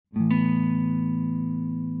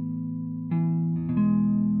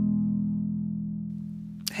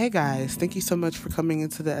Hey guys, thank you so much for coming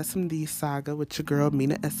into the S&D saga with your girl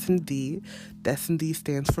Mina S&D. The S&D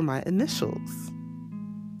stands for my initials.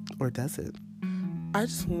 Or does it? I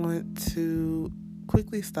just want to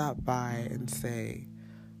quickly stop by and say,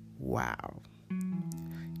 wow.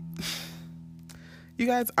 You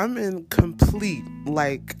guys, I'm in complete,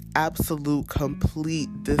 absolute complete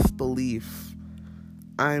disbelief.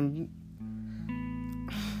 I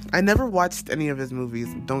never watched any of his movies,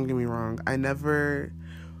 don't get me wrong. I never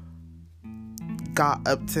got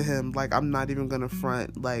up to him, I'm not even gonna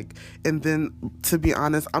front, and then, to be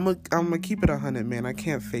honest, I'm gonna keep it 100, man. I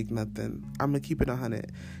can't fake nothing. I'm gonna keep it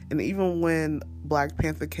 100. And even when Black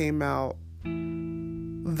Panther came out,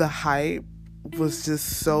 the hype was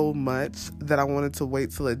just so much that I wanted to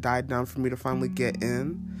wait till it died down for me to finally get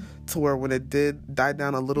in, to where when it did die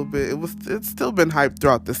down a little bit, it's still been hyped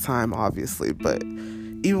throughout this time, obviously, but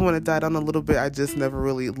even when it died down a little bit, I just never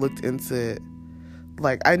really looked into it.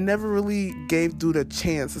 I never really gave dude a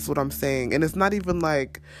chance, is what I'm saying. And it's not even,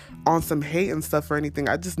 on some hate and stuff or anything.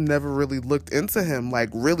 I just never really looked into him,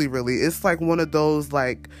 really, really. It's, one of those,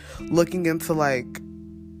 looking into, I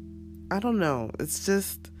don't know. It's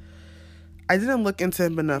just, I didn't look into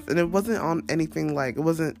him enough. And it wasn't on anything, I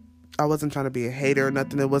wasn't trying to be a hater or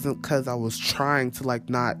nothing. It wasn't because I was trying to,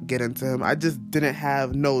 not get into him. I just didn't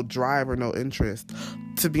have no drive or no interest.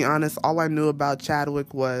 To be honest, all I knew about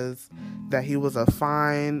Chadwick was that he was a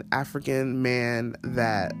fine African man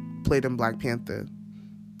that played in Black Panther.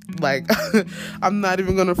 I'm not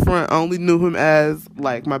even gonna front. I only knew him as,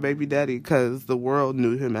 my baby daddy, because the world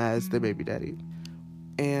knew him as their baby daddy.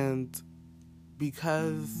 And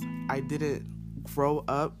because I didn't grow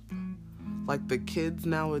up like the kids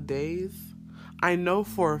nowadays, I know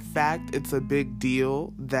for a fact it's a big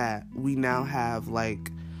deal that we now have,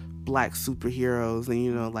 black superheroes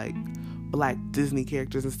and, black Disney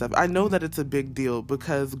characters and stuff. I know that it's a big deal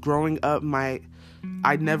because growing up, I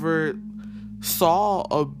never saw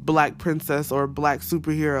a black princess or a black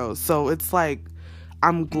superhero. So it's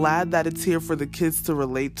I'm glad that it's here for the kids to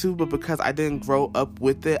relate to, but because I didn't grow up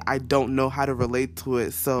with it, I don't know how to relate to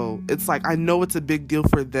it. So it's I know it's a big deal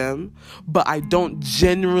for them, but I don't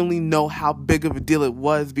genuinely know how big of a deal it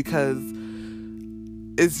was, because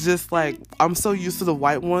it's just I'm so used to the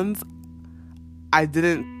white ones. I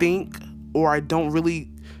didn't think, or I don't really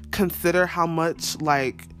consider how much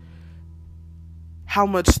thought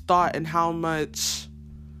and how much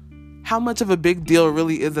of a big deal it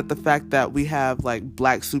really is, at the fact that we have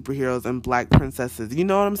black superheroes and black princesses. You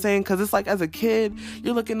know what I'm saying? Because it's as a kid,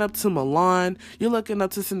 you're looking up to Mulan, you're looking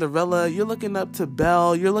up to Cinderella, you're looking up to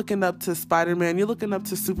Belle, you're looking up to Spider-Man, you're looking up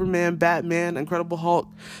to Superman, Batman, Incredible Hulk,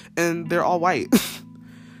 and they're all white.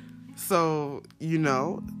 So,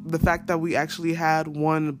 the fact that we actually had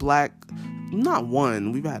one black, not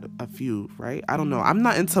one, we've had a few, right? I don't know. I'm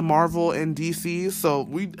not into Marvel and DC, so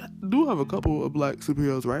we do have a couple of black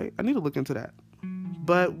superheroes, right? I need to look into that.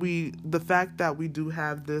 But the fact that we do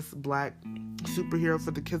have this black superhero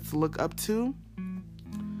for the kids to look up to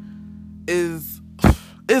is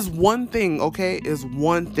one thing, okay? Is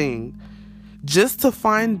one thing. Just to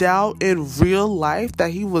find out in real life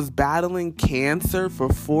that he was battling cancer for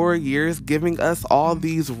 4 years, giving us all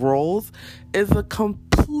these roles, is a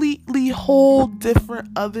completely whole different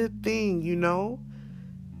other thing,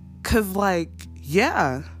 Because,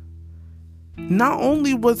 yeah. Not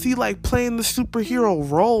only was he, playing the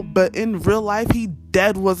superhero role, but in real life, he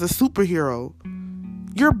dead was a superhero.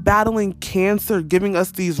 You're battling cancer, giving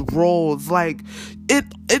us these roles.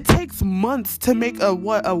 It takes months to make a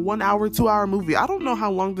 1 hour, 2 hour movie. I don't know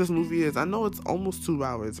how long this movie is. I know it's almost 2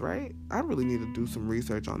 hours, right? I really need to do some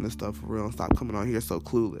research on this stuff for real and stop coming on here so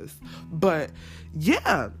clueless. But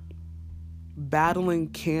yeah, battling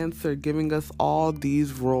cancer, giving us all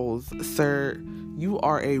these roles. Sir, you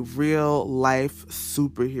are a real life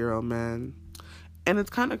superhero, man. And it's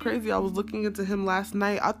kind of crazy. I was looking into him last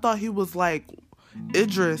night. I thought he was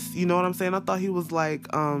Idris, you know what I'm saying? I thought he was I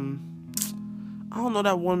don't know,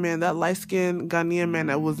 that one man, that light-skinned Ghanaian man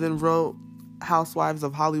that was in Real Housewives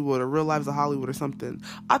of Hollywood or Real Lives of Hollywood or something.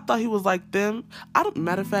 I thought he was like them.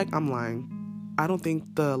 Matter of fact, I'm lying. I don't think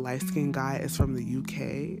the light-skinned guy is from the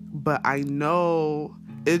UK, but I know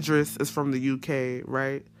Idris is from the UK,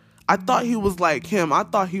 right? I thought he was like him. I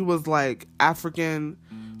thought he was African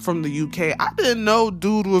from the UK. I didn't know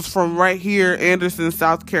dude was from right here, Anderson,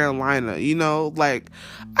 South Carolina,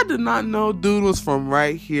 I did not know dude was from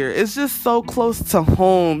right here. It's just so close to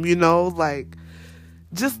home,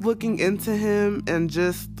 just looking into him and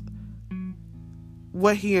just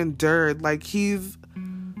what he endured, he's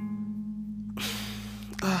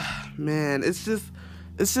man, it's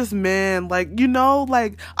It's just, man, like, you know,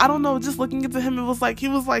 like, I don't know, just looking into him, it was like, he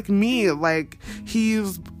was like me. Like,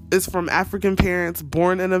 is from African parents,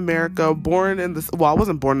 born in America, born in the, well, I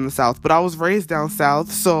wasn't born in the South, but I was raised down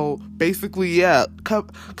South. So basically, yeah,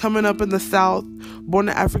 coming up in the South, born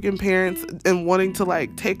to African parents and wanting to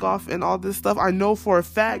like take off and all this stuff. I know for a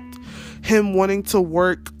fact him wanting to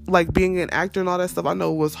work, like being an actor and all that stuff, I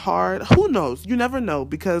know was hard. Who knows? You never know,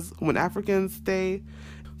 because when Africans stay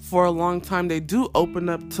for a long time, they do open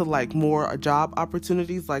up to like more job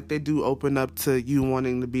opportunities. Like they do open up to you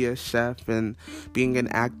wanting to be a chef and being an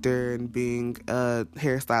actor and being a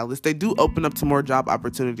hairstylist. They do open up to more job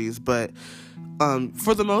opportunities, but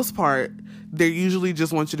for the most part, they usually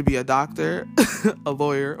just want you to be a doctor, a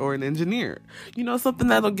lawyer, or an engineer. You know, something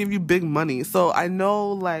that'll give you big money. So I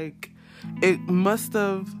know, like, it must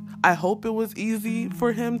have, I hope it was easy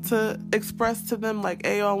for him to express to them, like,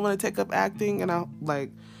 hey, yo, I want to take up acting. And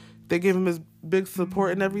they gave him his big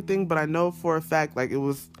support and everything. But I know for a fact, like, it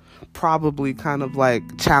was probably kind of,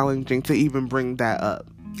 like, challenging to even bring that up.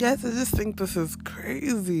 Yes, I just think this is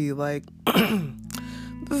crazy. Like,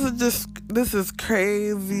 this is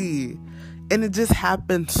crazy. And it just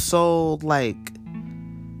happened so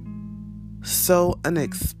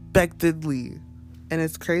unexpectedly. And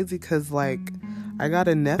it's crazy because, like, I got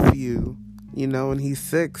a nephew, you know, and he's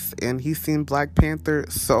 6, and he's seen Black Panther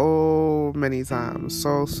so many times.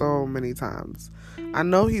 So many times. I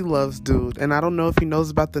know he loves dude, and I don't know if he knows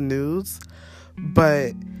about the news,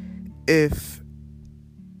 but if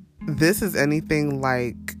this is anything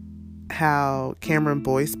like how Cameron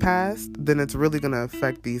Boyce passed, then it's really going to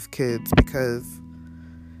affect these kids, because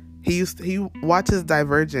he watches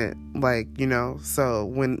Divergent, like, you know, so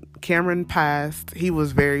when Cameron passed, he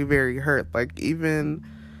was very, very hurt. Like, even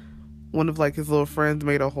one of, like, his little friends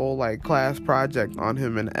made a whole, like, class project on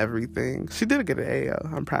him and everything. She did get an A.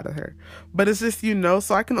 I'm proud of her. But it's just, you know,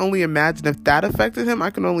 so I can only imagine if that affected him.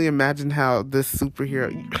 I can only imagine how this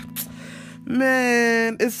superhero,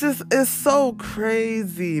 man, it's so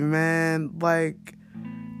crazy, man. Like,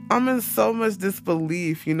 I'm in so much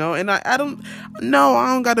disbelief, you know, and I don't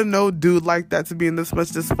gotta know dude like that to be in this much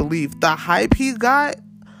disbelief. The hype he got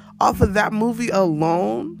off of that movie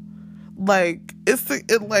alone, like,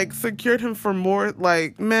 it like secured him for more,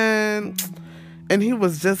 like, man, and he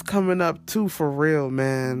was just coming up too, for real,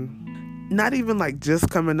 man. Not even like just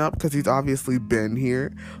coming up, because he's obviously been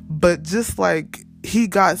here, but just like he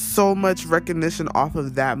got so much recognition off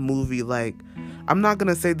of that movie. Like, I'm not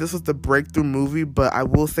gonna say this was the breakthrough movie, but I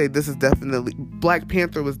will say this is definitely, Black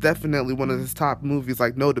Panther was definitely one of his top movies,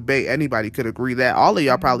 like, no debate. Anybody could agree that. All of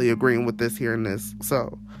y'all probably agreeing with this, hearing this.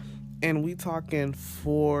 So, and we talking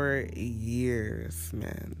 4 years,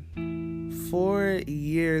 man. 4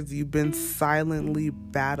 years you've been silently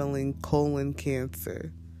battling colon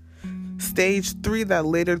cancer. Stage 3 that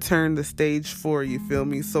later turned to stage 4, you feel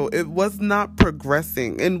me? So it was not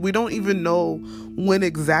progressing, and we don't even know when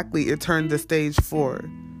exactly it turned to stage 4.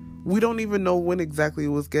 We don't even know when exactly it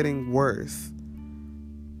was getting worse.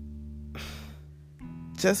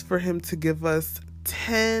 Just for him to give us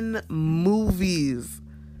 10 movies.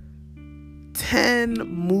 10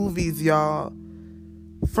 movies, y'all.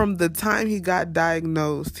 From the time he got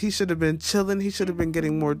diagnosed, he should have been chilling. He should have been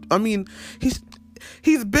getting more, I mean, he's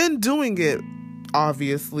been doing it,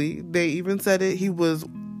 obviously. They even said it. He was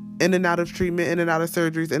in and out of treatment, in and out of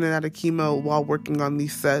surgeries, in and out of chemo while working on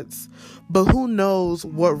these sets. But who knows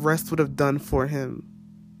what rest would have done for him.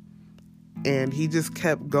 And he just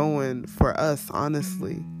kept going for us,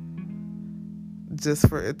 honestly. Just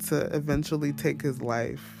for it to eventually take his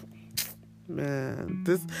life. Man,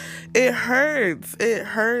 it hurts. It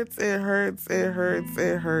hurts.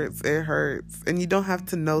 And you don't have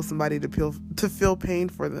to know somebody to feel pain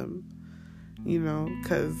for them, you know,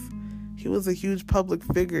 because he was a huge public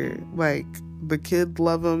figure. Like, the kids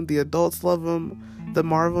love him, the adults love him, the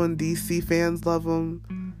Marvel and DC fans love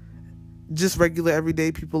him, just regular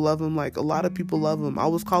everyday people love him. Like, a lot of people love him. I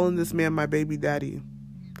was calling this man my baby daddy.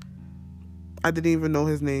 I didn't even know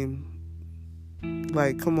his name.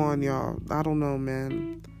 Like, come on, y'all. I don't know,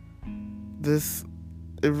 man. It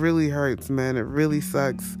really hurts, man. It really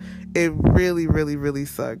sucks. It really, really, really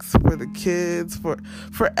sucks for the kids, for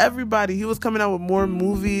everybody. He was coming out with more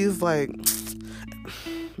movies, like,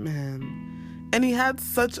 man. And he had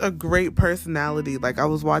such a great personality. Like, I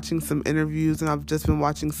was watching some interviews, and I've just been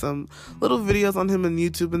watching some little videos on him on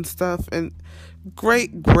YouTube and stuff, and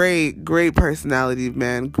great personality,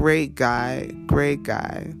 man. Great guy.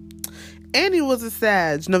 And he was a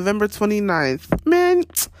Sag, November 29th. Man,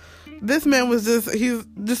 this man was he's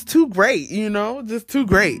just too great, you know? Just too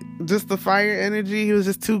great. Just the fire energy, he was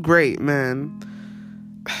just too great, man.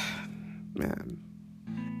 Man.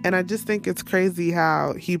 And I just think it's crazy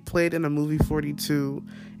how he played in a movie 42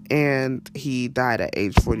 and he died at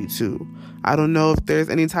age 42. I don't know if there's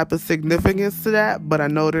any type of significance to that, but I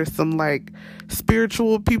know there's some like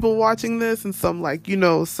spiritual people watching this and some like,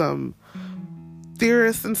 some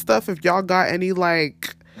theorists and stuff. If y'all got any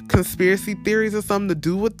like conspiracy theories or something to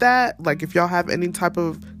do with that, like if y'all have any type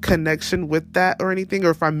of connection with that or anything, or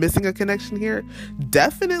if I'm missing a connection here,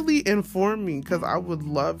 definitely inform me because I would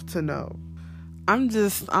love to know.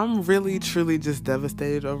 I'm really truly just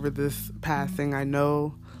devastated over this passing. I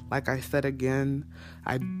know, like I said again,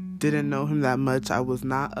 I didn't know him that much. I was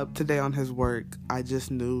not up to date on his work. I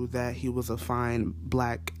just knew that he was a fine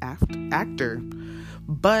black actor.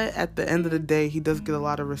 But at the end of the day, he does get a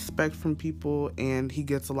lot of respect from people, and he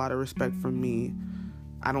gets a lot of respect from me.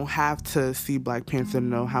 I don't have to see Black Panther to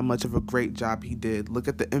know how much of a great job he did. Look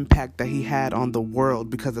at the impact that he had on the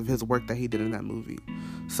world because of his work that he did in that movie.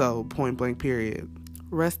 So, point blank, period.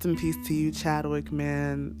 Rest in peace to you, Chadwick,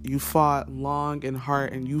 man. You fought long and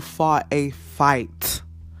hard, and you fought a fight.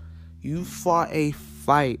 You fought a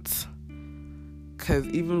fight. Because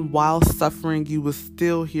even while suffering, you was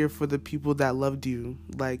still here for the people that loved you.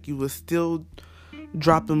 Like, you was still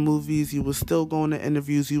dropping movies. You was still going to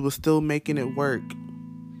interviews. You was still making it work.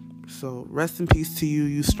 So, rest in peace to you,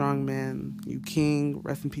 you strong man. You king.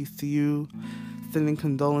 Rest in peace to you. Sending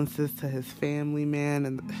condolences to his family,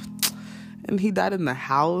 man. And he died in the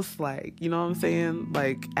house, like, you know what I'm saying?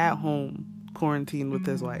 Like, at home, quarantined with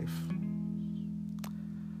his wife.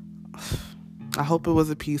 I hope it was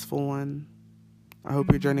a peaceful one. I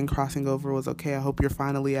hope your journey crossing over was okay. I hope you're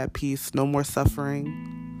finally at peace. No more suffering.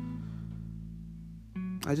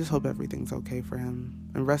 I just hope everything's okay for him.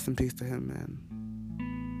 And rest in peace to him, man.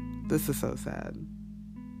 This is so sad.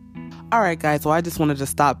 Alright, guys. Well, I just wanted to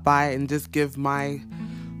stop by and just give my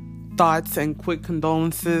thoughts and quick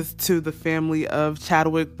condolences to the family of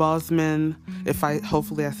Chadwick Boseman.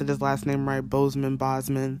 Hopefully I said his last name right,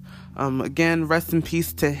 Boseman. Again, rest in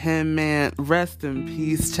peace to him, man. Rest in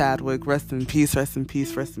peace, Chadwick. Rest in peace, rest in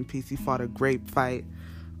peace, rest in peace. He fought a great fight.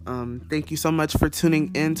 Thank you so much for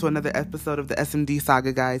tuning in to another episode of the SMD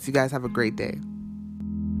Saga, guys. You guys have a great day.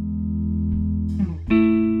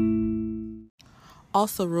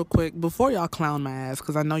 Also, real quick, before y'all clown my ass,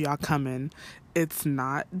 because I know y'all coming, it's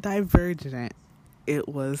not Divergent. It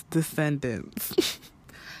was Descendants.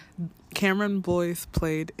 Cameron Boyce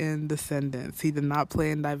played in Descendants. He did not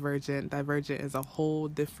play in Divergent. Divergent is a whole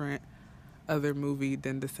different other movie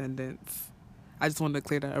than Descendants. I just wanted to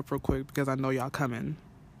clear that up real quick because I know y'all coming.